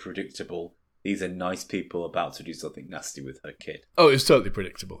to be a predictable, these are nice people about to do something nasty with her kid? Oh, it was totally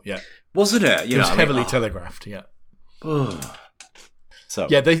predictable, yeah. Wasn't it? It was heavily telegraphed, yeah. So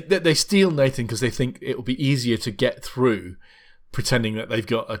yeah, they steal Nathan because they think it'll be easier to get through pretending that they've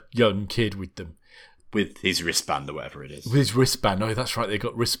got a young kid with them. With his wristband or whatever it is. With his wristband. Oh, that's right. They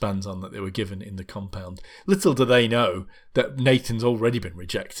got wristbands on that they were given in the compound. Little do they know that Nathan's already been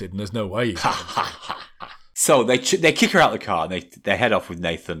rejected and there's no way. So they kick her out of the car and they head off with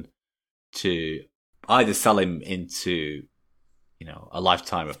Nathan to either sell him into, a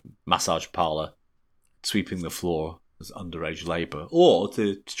lifetime of massage parlour, sweeping the floor as underage labour, or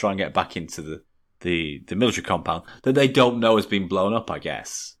to try and get back into the military compound that they don't know has been blown up, I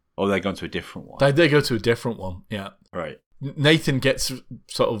guess. Or they go to a different one. They go to a different one, yeah. Right. Nathan gets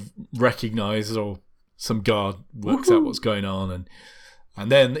sort of recognised, or some guard works out what's going on,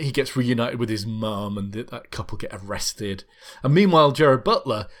 and then he gets reunited with his mum, and that couple get arrested. And meanwhile, Gerard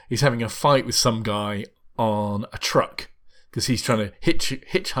Butler is having a fight with some guy on a truck because he's trying to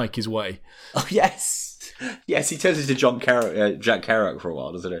hitchhike his way. Oh, yes. Yes, he turns into Jack Kerouac for a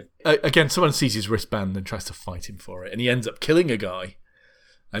while, doesn't he? Again, someone sees his wristband and tries to fight him for it, and he ends up killing a guy.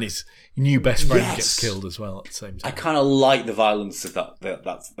 And his new best friend gets killed as well at the same time. I kind of like the violence of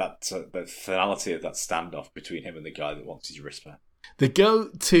the finality of that standoff between him and the guy that wants his wristband. They go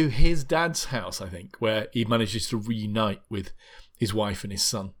to his dad's house, I think, where he manages to reunite with his wife and his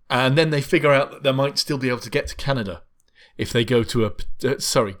son. And then they figure out that they might still be able to get to Canada if they go to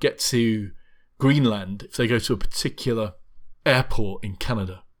get to Greenland if they go to a particular airport in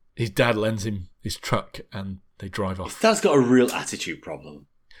Canada. His dad lends him his truck and they drive off. His dad's got a real attitude problem.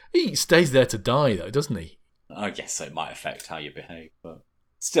 He stays there to die, though, doesn't he? I guess so. It might affect how you behave, but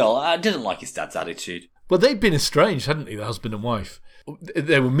still, I didn't like his dad's attitude. Well, they'd been estranged, hadn't they, the husband and wife?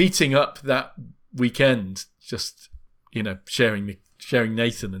 They were meeting up that weekend, just, sharing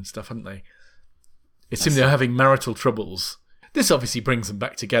Nathan and stuff, hadn't they? It seemed they were having marital troubles. This obviously brings them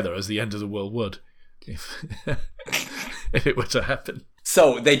back together, as the end of the world would, if it were to happen.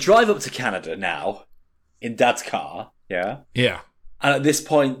 So they drive up to Canada now in Dad's car, yeah? Yeah. And at this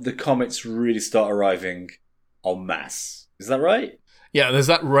point, the comets really start arriving en masse. Is that right? Yeah, there's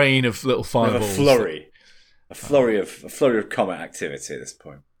that rain of little fireballs. A flurry of comet activity at this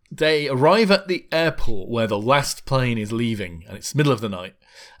point. They arrive at the airport where the last plane is leaving, and it's the middle of the night.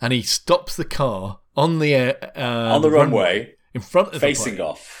 And he stops the car on the runway in front of facing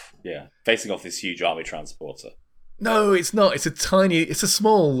the plane. Facing off this huge army transporter. No, it's not. It's a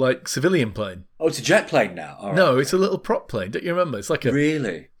small, civilian plane. Oh, it's a jet plane now? All right. No, it's a little prop plane. Don't you remember? It's like a...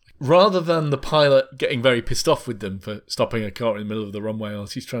 Really? Rather than the pilot getting very pissed off with them for stopping a car in the middle of the runway while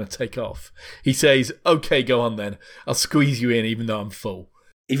she's trying to take off, he says, okay, go on then. I'll squeeze you in even though I'm full.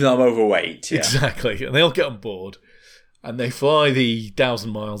 Even though I'm overweight, yeah. Exactly. And they all get on board. And they fly the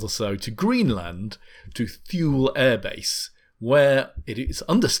 1,000 miles or so to Greenland, to Thule Air Base, where it is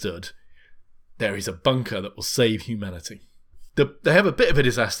understood there is a bunker that will save humanity. They have a bit of a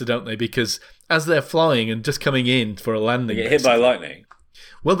disaster, don't they? Because as they're flying and just coming in for a landing... They get hit by lightning.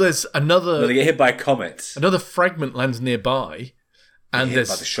 Well, there's another... No, they get hit by a comet. Another fragment lands nearby. And hit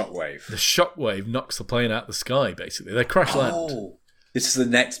by the shockwave. The shockwave knocks the plane out of the sky, basically. They crash land. This is the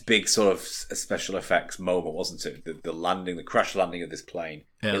next big sort of special effects moment, wasn't it? The crash landing of this plane.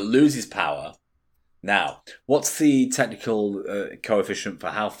 Yeah. It loses power. Now, what's the technical coefficient for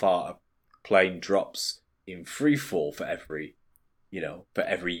how far a plane drops in free fall for every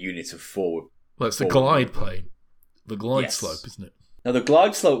unit of forward? Well, it's the glide plane. The glide slope, isn't it? Now, the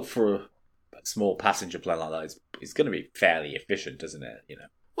glide slope for a small passenger plane like that is going to be fairly efficient, isn't it?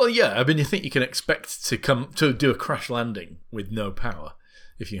 Well, yeah. I mean, you think you can expect to do a crash landing with no power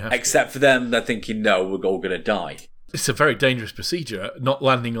if you have Except for them, they're thinking, no, we're all going to die. It's a very dangerous procedure, not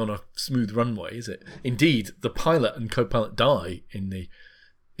landing on a smooth runway, is it? Indeed, the pilot and co-pilot die in the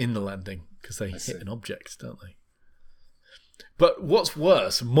landing because they hit an object, don't they? But what's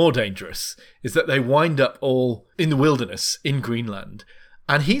worse, more dangerous, is that they wind up all in the wilderness in Greenland,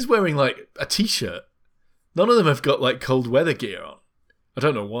 and he's wearing like a t-shirt. None of them have got like cold weather gear on. I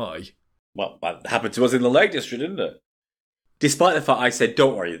don't know why. Well, that happened to us in the Lake District, didn't it? Despite the fact I said,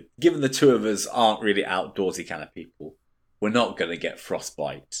 don't worry, given the two of us aren't really outdoorsy kind of people, we're not going to get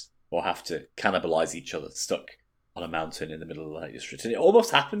frostbite or have to cannibalise each other stuck on a mountain in the middle of the Lake District. And it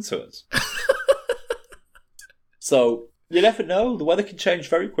almost happened to us. So, you never know. The weather can change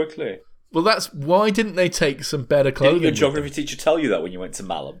very quickly. Well, that's why didn't they take some better clothing? Didn't your geography teacher tell you that when you went to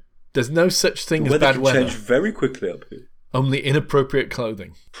Malham? There's no such thing as bad weather. The weather can change very quickly up here. Only inappropriate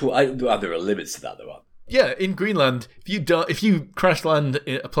clothing. Well, there are limits to that, though, aren't there? Yeah, in Greenland, if you crash land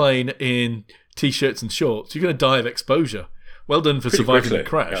a plane in t-shirts and shorts, you're going to die of exposure. Well done for surviving the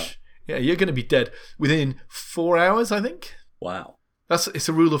crash. Yeah, you're going to be dead within 4 hours, I think. Wow. It's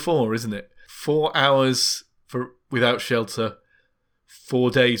a rule of 4, isn't it? 4 hours without shelter,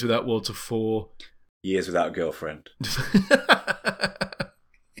 4 days without water, 4 years without a girlfriend.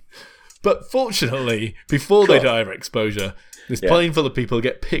 But fortunately, before they die of exposure, this plane full of people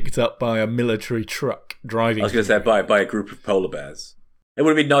get picked up by a military truck driving. I was going to say by a group of polar bears. It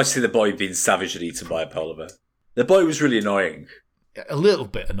would have been nice to see the boy being savagely eaten by a polar bear. The boy was really annoying. A little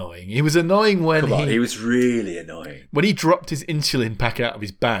bit annoying. He was annoying when he was really annoying. When he dropped his insulin pack out of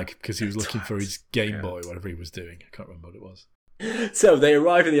his bag because he was looking for his Game Boy, whatever he was doing. I can't remember what it was. So they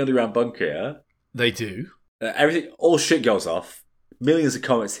arrive in the underground bunker, yeah? They do. All shit goes off. Millions of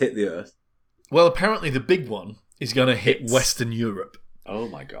comets hit the Earth. Well, apparently the big one is going to hit Western Europe. Oh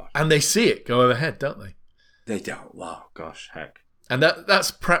my god. And they see it go overhead, don't they? They don't. Wow, gosh, heck. And that's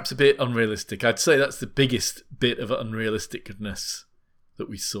perhaps a bit unrealistic. I'd say that's the biggest bit of unrealisticness that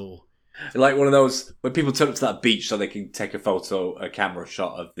we saw. Like one of those, when people turn up to that beach so they can take a camera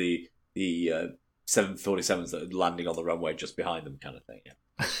shot of the 747s that are landing on the runway just behind them kind of thing.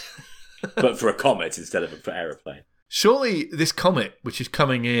 Yeah. But for a comet instead of for aeroplane. Surely this comet, which is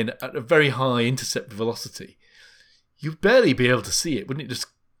coming in at a very high intercept velocity, you'd barely be able to see it. Wouldn't it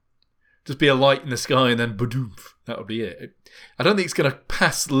just be a light in the sky and then badoom? That would be it. I don't think it's going to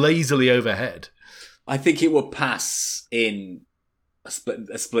pass lazily overhead. I think it will pass in a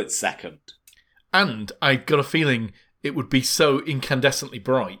split second. And I got a feeling it would be so incandescently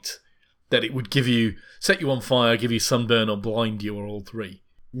bright that it would set you on fire, give you sunburn, or blind you, or all three.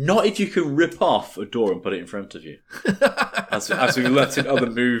 Not if you can rip off a door and put it in front of you. as we learnt in other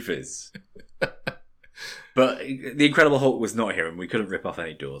movies. But the Incredible Hulk was not here and we couldn't rip off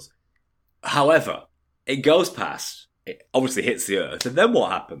any doors. However, it goes past, it obviously hits the Earth, and then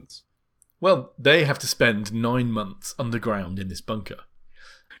what happens? Well, they have to spend 9 months underground in this bunker.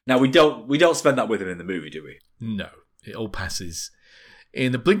 Now, we don't spend that with them in the movie, do we? No, it all passes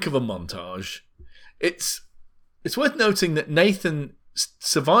in the blink of a montage. It's worth noting that Nathan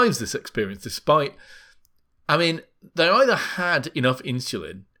survives this experience despite... I mean, they either had enough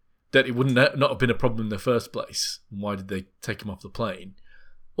insulin that it would not have been a problem in the first place. Why did they take him off the plane?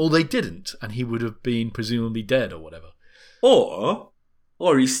 Or they didn't, and he would have been presumably dead or whatever. Or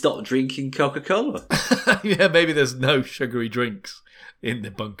he stopped drinking Coca-Cola. Yeah, maybe there's no sugary drinks in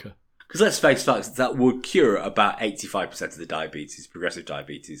the bunker. Because let's face facts, that would cure about 85% of the progressive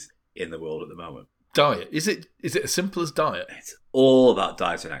diabetes in the world at the moment. Diet. Is it as simple as diet? It's all about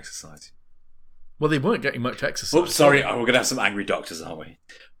diet and exercise. Well, they weren't getting much exercise. Oops, sorry. We're going to have some angry doctors, aren't we?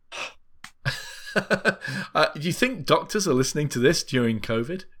 Do you think doctors are listening to this during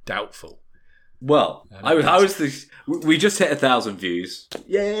COVID? Doubtful. Well, we just hit 1,000 views.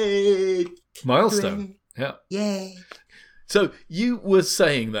 Yay! Milestone. Yeah. Yay! So you were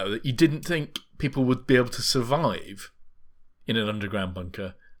saying, though, that you didn't think people would be able to survive in an underground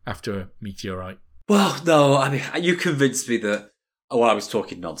bunker after a meteorite. Well, no. I mean, you convinced me that I was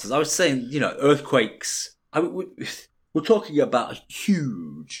talking nonsense. I was saying, earthquakes. We're talking about a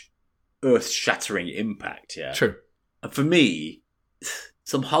huge earth-shattering impact, yeah? True. And for me,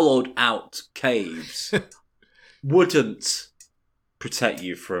 some hollowed-out caves wouldn't protect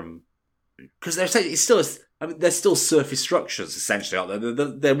you from... Because they're still surface structures, essentially, aren't they?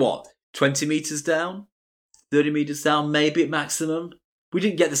 They're what? 20 metres down? 30 metres down, maybe at maximum? We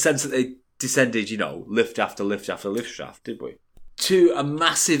didn't get the sense that they descended, lift after lift after lift shaft, did we? To a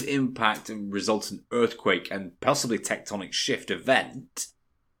massive impact and resultant earthquake and possibly tectonic shift event,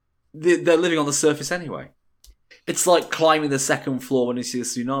 they're living on the surface anyway. It's like climbing the second floor when you see a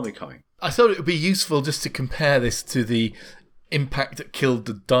tsunami coming. I thought it would be useful just to compare this to the impact that killed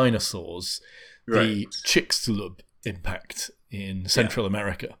the dinosaurs, the Chicxulub impact in Central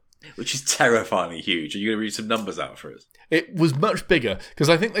America. Which is terrifyingly huge. Are you going to read some numbers out for us? It was much bigger, because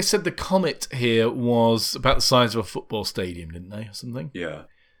I think they said the comet here was about the size of a football stadium, didn't they, or something? Yeah.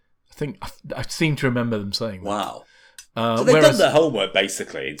 I seem to remember them saying that. Wow. So they've done their homework,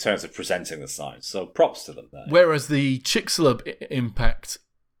 basically, in terms of presenting the science, so props to them there. Whereas the Chicxulub impact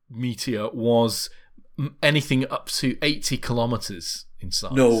meteor was anything up to 80 kilometres in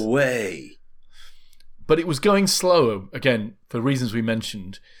size. No way. But it was going slower, again, for reasons we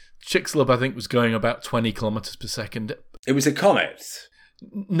mentioned. Chicxulub, I think, was going about 20 kilometres per second. It was a comet?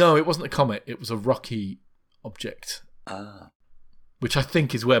 No, it wasn't a comet. It was a rocky object. Which I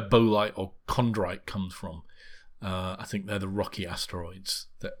think is where bolite or chondrite comes from. I think they're the rocky asteroids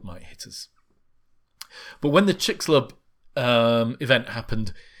that might hit us. But when the Chicxulub event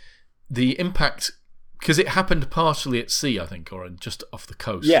happened, the impact, because it happened partially at sea, I think, or just off the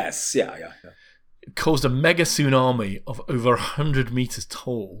coast. Yes, yeah. It caused a mega tsunami of over 100 metres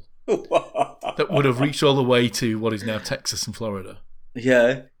tall that would have reached all the way to what is now Texas and Florida.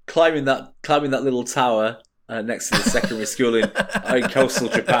 Yeah, climbing that little tower next to the secondary school in coastal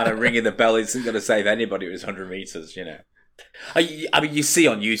Japan and ringing the bell isn't going to save anybody. It was 100 metres, you know. I mean, you see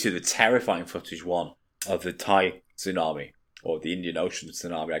on YouTube the terrifying footage of the Thai tsunami, or the Indian Ocean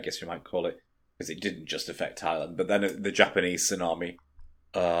tsunami, I guess you might call it, because it didn't just affect Thailand, but then the Japanese tsunami.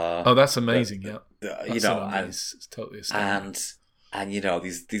 That's amazing! It's totally astounding. And you know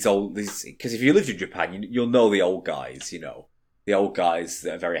these because if you lived in Japan, you'll know the old guys. You know the old guys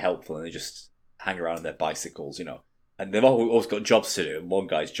that are very helpful and they just hang around on their bicycles. You know, and they've always got jobs to do. And one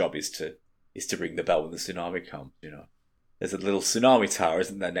guy's job is to ring the bell when the tsunami comes. You know, there's a little tsunami tower,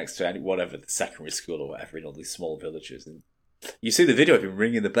 isn't there, next to whatever the secondary school or whatever in all these small villages. And you see the video of him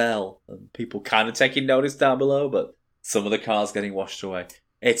ringing the bell and people kind of taking notice down below, but some of the cars getting washed away.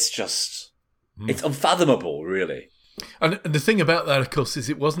 It's just, it's unfathomable, really. And the thing about that, of course, is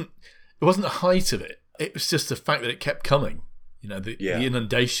it wasn't the height of it. It was just the fact that it kept coming. You know, the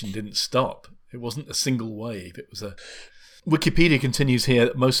inundation didn't stop. It wasn't a single wave. It was a... Wikipedia continues here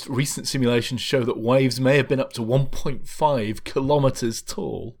that most recent simulations show that waves may have been up to 1.5 kilometres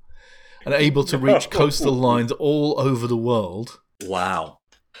tall and able to reach coastal lines all over the world. Wow.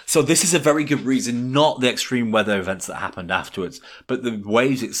 So this is a very good reason, not the extreme weather events that happened afterwards, but the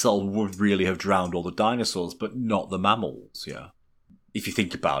waves itself would really have drowned all the dinosaurs, but not the mammals, yeah. If you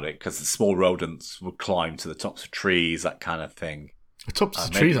think about it, because the small rodents would climb to the tops of trees, that kind of thing. The tops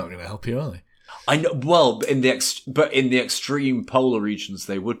of trees aren't going to help you, are they? I know. Well, in the extreme polar regions,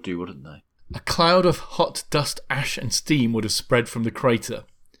 they would do, wouldn't they? A cloud of hot dust, ash, and steam would have spread from the crater.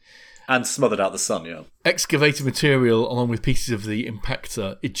 And smothered out the sun, yeah. Excavated material, along with pieces of the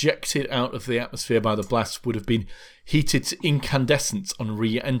impactor, ejected out of the atmosphere by the blast, would have been heated to incandescence on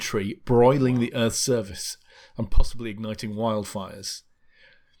re-entry, broiling the Earth's surface and possibly igniting wildfires.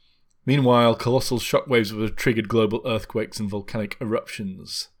 Meanwhile, colossal shockwaves would have triggered global earthquakes and volcanic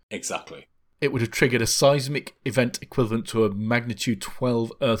eruptions. Exactly. It would have triggered a seismic event equivalent to a magnitude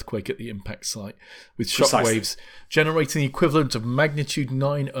 12 earthquake at the impact site, with shockwaves generating the equivalent of magnitude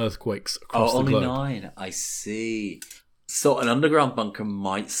 9 earthquakes across the globe. Oh, only 9. I see. So an underground bunker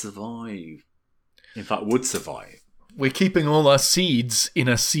might survive. In fact, would survive. We're keeping all our seeds in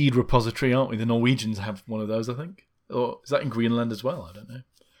a seed repository, aren't we? The Norwegians have one of those, I think. Or is that in Greenland as well? I don't know.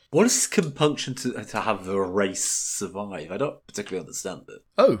 What is this compunction to have the race survive? I don't particularly understand it.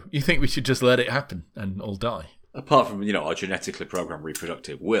 Oh, you think we should just let it happen and all die? Apart from, our genetically programmed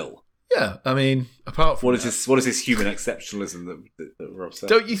reproductive will. Yeah, I mean, apart from what is this human exceptionalism that Rob said?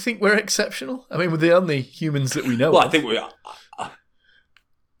 Don't you think we're exceptional? I mean, we're the only humans that we know of. I think we are.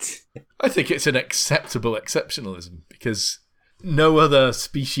 I think it's an acceptable exceptionalism because no other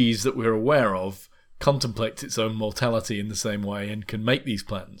species that we're aware of contemplates its own mortality in the same way and can make these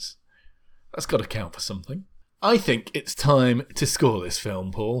plans. That's got to count for something. I think it's time to score this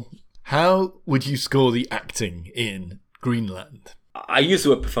film, Paul. How would you score the acting in Greenland? I use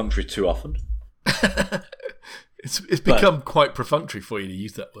the word perfunctory too often. It's become quite perfunctory for you to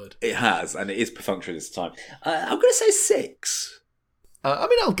use that word. It has, and it is perfunctory this time. I'm going to say 6.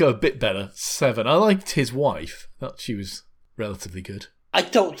 I'll go a bit better. 7. I liked his wife. I thought she was relatively good. I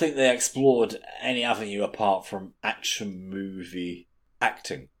don't think they explored any avenue apart from action movie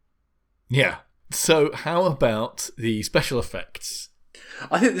acting. Yeah. So how about the special effects?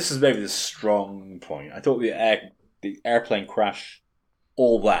 I think this is maybe the strong point. I thought the airplane crash,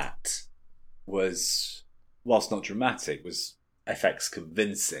 all that was, whilst not dramatic, was effects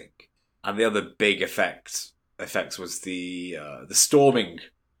convincing. And the other big effects was the storming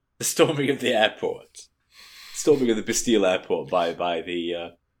of the airport. Storming of the Bastille airport by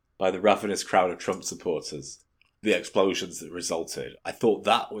the ravenous crowd of Trump supporters. the explosions that resulted. I thought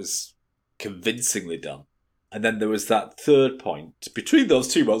that was convincingly done. And then there was that third point between those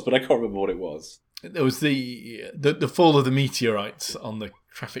two moments, but I can't remember what it was. There was the fall of the meteorites on the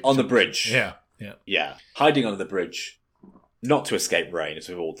traffic on the bridge. Yeah. Hiding under the bridge, not to escape rain, as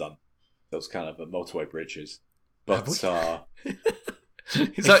we've all done. Those kind of motorway bridges. But is that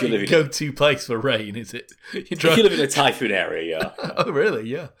your go-to place for rain? Is it? If you live in a typhoon area, yeah. Oh, really?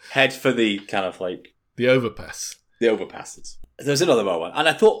 Yeah. Head for the kind of like the overpass. The overpasses. There's another moment, and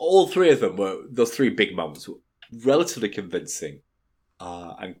I thought all three of them were those three big moments were relatively convincing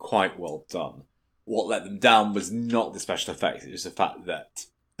and quite well done. What let them down was not the special effects; it was the fact that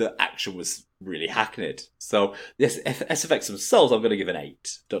the action was really hackneyed. So the SFX themselves, I'm going to give an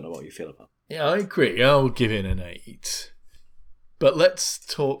 8. Don't know what you feel about. Yeah, I agree. I'll give it an 8. But let's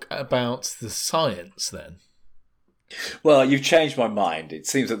talk about the science then. Well, you've changed my mind. It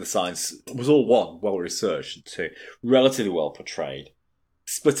seems that the science was all well researched, and two, relatively well portrayed.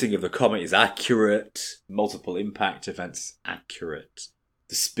 Splitting of the comet is accurate. Multiple impact events accurate.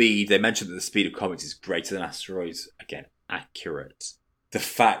 The speed, they mentioned that the speed of comets is greater than asteroids. Again, accurate. The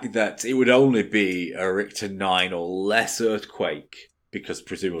fact that it would only be a Richter 9 or less earthquake, because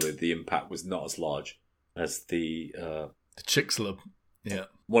presumably the impact was not as large as the Chicxulub. Yeah.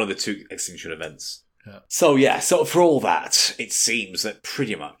 One of the two extinction events. Yeah. So for all that, it seems that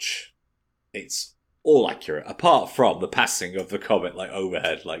pretty much it's all accurate, apart from the passing of the comet like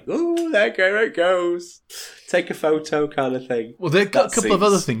overhead, like, oh, there it goes. Take a photo kind of thing. Well, they've got a couple of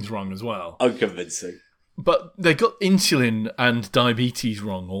other things wrong as well. Unconvincing. But they got insulin and diabetes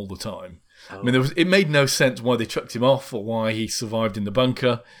wrong all the time. Oh. I mean, it made no sense why they chucked him off or why he survived in the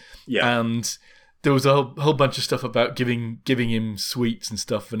bunker. Yeah. And there was a whole bunch of stuff about giving him sweets and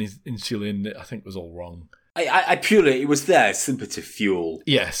stuff, and his insulin, I think, was all wrong. I purely, it was there simply to fuel.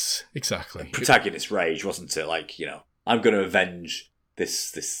 Yes, exactly. Protagonist rage, wasn't it? Like, I'm going to avenge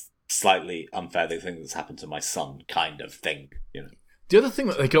this slightly unfair thing that's happened to my son, kind of thing. The other thing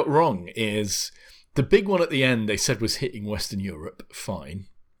that they got wrong is the big one at the end. They said was hitting Western Europe. Fine.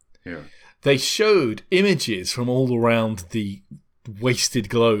 Yeah. They showed images from all around the wasted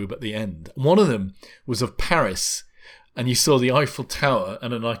globe at the end. One of them was of Paris, and you saw the Eiffel Tower,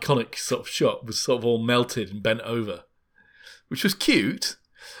 and an iconic sort of shot was sort of all melted and bent over, which was cute.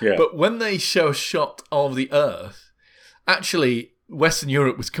 Yeah. But when they show a shot of the Earth, actually Western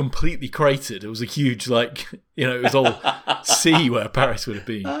Europe was completely cratered. It was a huge, it was all sea where Paris would have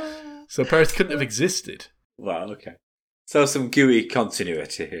been. So Paris couldn't have existed. Wow, okay. So some gooey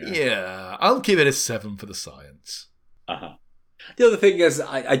continuity here. Yeah, I'll give it a 7 for the science. Uh-huh. The other thing is,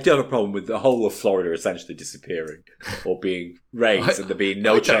 I do have a problem with the whole of Florida essentially disappearing or being raised and there being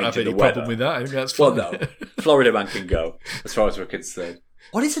no change in the weather. I don't have any problem with that. I think that's fine. Well, no. Florida man can go, as far as we're concerned.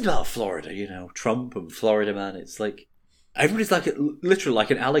 What is it about Florida, Trump and Florida man? It's like, everybody's literally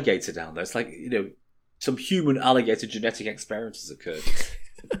like an alligator down there. It's like, some human alligator genetic experiences occurred.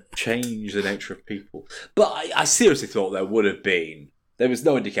 Change the nature of people. But I seriously thought there was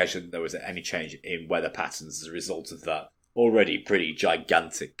no indication that there was any change in weather patterns as a result of that already pretty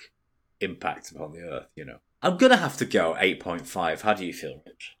gigantic impact upon the Earth, I'm going to have to go 8.5. How do you feel,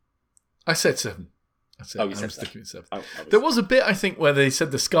 Rich? I said 7. I'm sticking with 7. Oh, there was a bit, I think, where they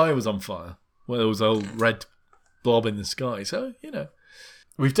said the sky was on fire, where there was a red blob in the sky. So,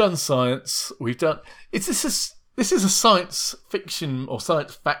 we've done science. This is a science fiction or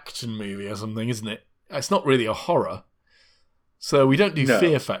science faction movie or something, isn't it? It's not really a horror. So we don't do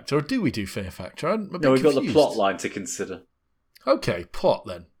Fear Factor, or do we do Fear Factor? No, we've got the plot line to consider. Okay, plot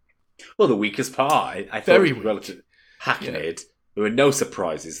then. Well, the weakest part, I thought it was relatively hackneyed. Yeah. There were no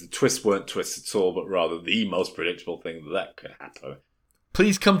surprises. The twists weren't twists at all, but rather the most predictable thing that could happen.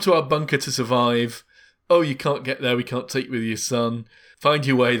 Please come to our bunker to survive. Oh, you can't get there. We can't take you with your son. Find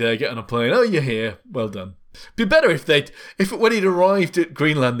your way there. Get on a plane. Oh, you're here. Well done. It'd be better if when he'd arrived at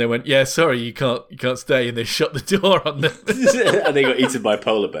Greenland, they went, "Yeah, sorry, you can't stay," and they shut the door on them. And they got eaten by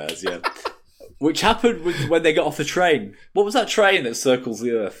polar bears. Yeah, which happened when they got off the train. What was that train that circles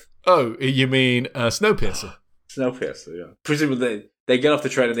the Earth? Oh, you mean Snowpiercer? Snowpiercer, yeah. Presumably they get off the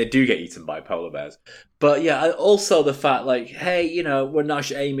train and they do get eaten by polar bears. But yeah, also the fact, hey, we're not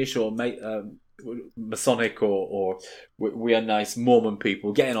Amish or Masonic or we are nice Mormon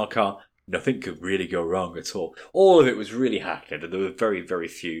people. Get in our car. Nothing could really go wrong at all. All of it was really hackneyed, and there were very, very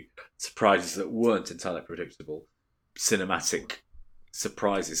few surprises that weren't entirely predictable. Cinematic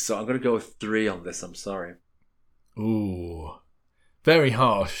surprises. So I'm going to go with 3 on this, I'm sorry. Ooh. Very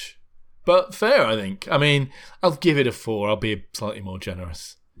harsh. But fair, I think. I mean, I'll give it a 4. I'll be slightly more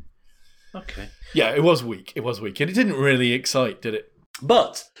generous. Okay. Yeah, it was weak. And it didn't really excite, did it?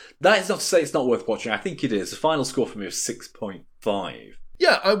 But that is not to say it's not worth watching. I think it is. The final score for me was 6.5.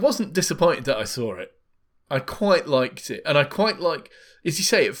 Yeah, I wasn't disappointed that I saw it. I quite liked it. And I quite like, as you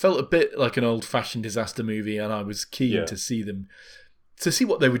say, it felt a bit like an old-fashioned disaster movie, and I was keen to see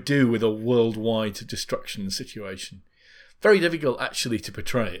what they would do with a worldwide destruction situation. Very difficult, actually, to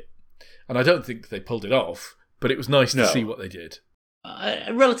portray it. And I don't think they pulled it off, but it was nice to see what they did.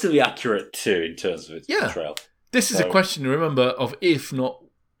 Relatively accurate, too, in terms of its portrayal. This is a question, remember, of if, not...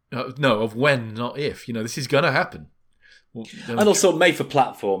 of when, not if. This is going to happen. Well, and also made for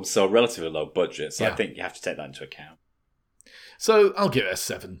platforms, so relatively low budget. So I think you have to take that into account. So I'll give it a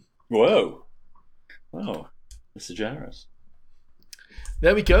 7. Whoa, Mr. Generous.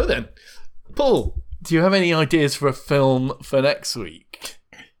 There we go then. Paul, do you have any ideas for a film for next week?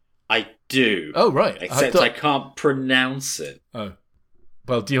 I do. Oh, right. Except I can't pronounce it. Oh.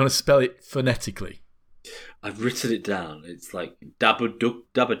 Well, do you want to spell it phonetically? I've written it down. It's like Dabaduk.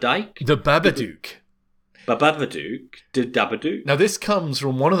 The Babadook. Babadook. Now, this comes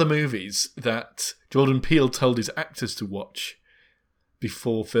from one of the movies that Jordan Peele told his actors to watch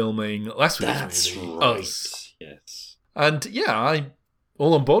before filming last week's movie, right. Us. Yes. And yeah, I'm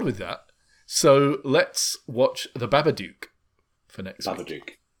all on board with that. So let's watch The Babadook for next week. Babadook.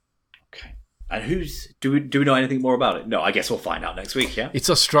 Okay. And do we know anything more about it? No, I guess we'll find out next week, yeah?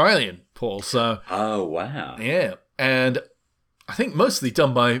 It's Australian, Paul, so... Oh, wow. Yeah, and I think mostly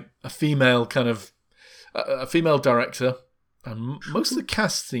done by a female a female director, and most of the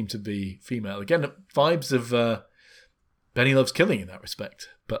cast seem to be female. Again, vibes of Benny Loves Killing in that respect,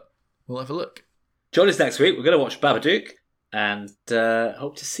 but we'll have a look. Join us next week. We're going to watch Babadook, and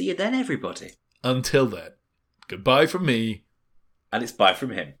hope to see you then, everybody. Until then, goodbye from me. And it's bye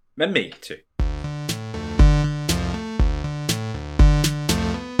from him. And me, too.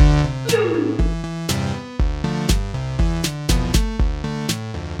 You.